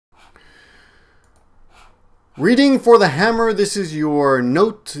Reading for the Hammer. This is your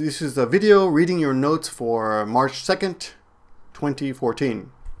note. This is a video reading your notes for March 2nd, 2014.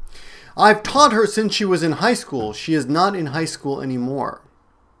 I've taught her since she was in high school. She is not in high school anymore.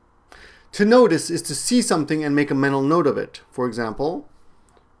 To notice is to see something and make a mental note of it. For example,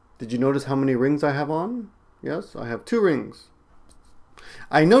 did you notice how many rings I have on? Yes, I have 2 rings.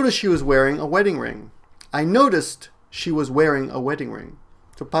 I noticed she was wearing a wedding ring. I noticed she was wearing a wedding ring.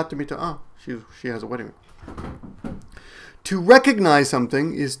 So patte mita, she has a wedding ring. To recognize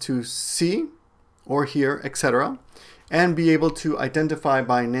something is to see or hear, etc., and be able to identify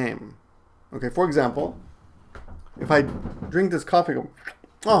by name. Okay, for example, if I drink this coffee,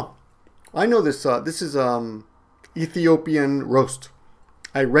 oh, I know this. This is Ethiopian roast.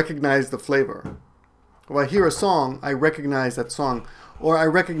 I recognize the flavor. If I hear a song, I recognize that song, or I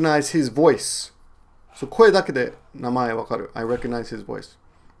recognize his voice. So 声だけで名前わかる. I recognize his voice.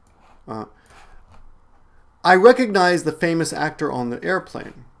 I recognize the famous actor on the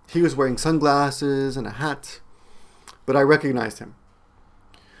airplane. He was wearing sunglasses and a hat, but I recognized him.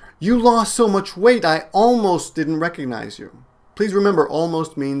 You lost so much weight, I almost didn't recognize you. Please remember,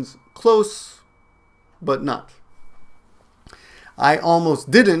 almost means close, but not. I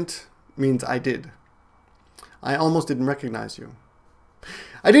almost didn't means I did. I almost didn't recognize you.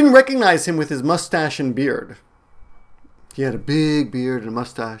 I didn't recognize him with his mustache and beard. He had a big beard and a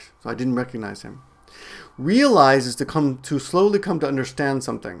mustache, so I didn't recognize him. Realize is to slowly come to understand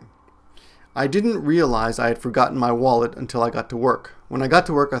something. I didn't realize I had forgotten my wallet until I got to work. When I got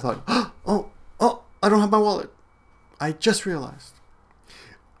to work, I thought, oh, I don't have my wallet. I just realized.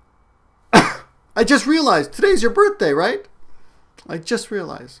 I just realized today's your birthday, right? I just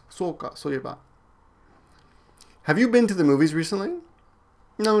realized. そうか、そういえば. Have you been to the movies recently?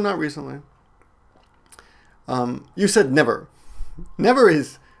 No, not recently. You said never. Never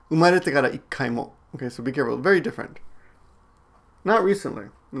is 生まれてから一回も. Okay, so be careful. Very different. Not recently.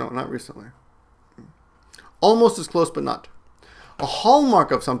 No, not recently. Almost as close, but not. A hallmark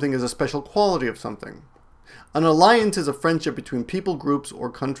of something is a special quality of something. An alliance is a friendship between people, groups, or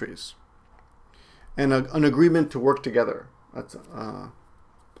countries. And an agreement to work together. That's an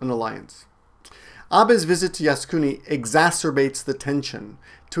alliance. Abe's visit to Yasukuni exacerbates the tension.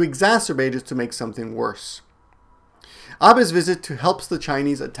 To exacerbate is to make something worse. Abe's visit helps the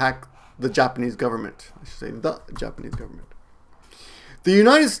Chinese attack the Japanese government. I should say the Japanese government. The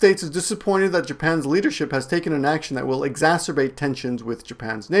United States is disappointed that Japan's leadership has taken an action that will exacerbate tensions with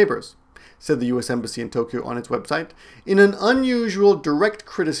Japan's neighbors, said the U.S. Embassy in Tokyo on its website, in an unusual direct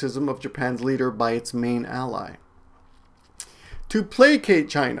criticism of Japan's leader by its main ally. To placate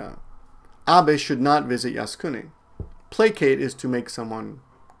China, Abe should not visit Yasukuni. Placate is to make someone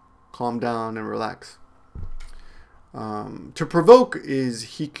calm down and relax. To provoke is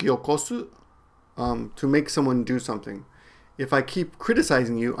hikiokosu, to make someone do something. If I keep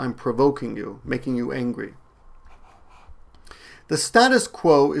criticizing you, I'm provoking you, making you angry. The status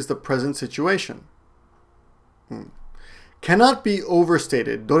quo is the present situation. Cannot be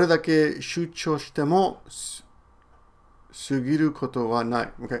overstated. どれだけ主張しても過ぎることはな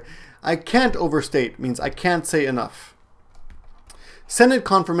い. Okay. I can't overstate means I can't say enough. Senate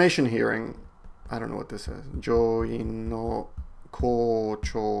confirmation hearing. I don't know what this is. 上院の公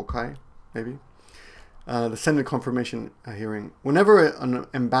聴会, maybe. The Senate confirmation hearing. Whenever an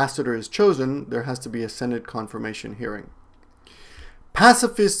ambassador is chosen, there has to be a Senate confirmation hearing.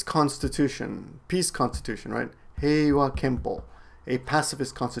 Pacifist constitution. Peace constitution, right? Heiwa Kenpo. A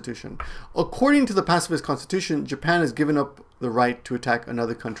pacifist constitution. According to the pacifist constitution, Japan has given up the right to attack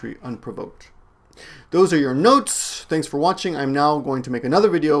another country unprovoked. Those are your notes. Thanks for watching. I'm now going to make another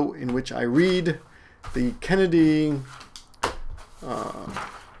video in which I read the Kennedy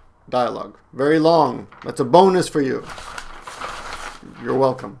dialogue. Very long. That's a bonus for you. You're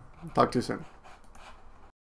welcome. Talk to you soon.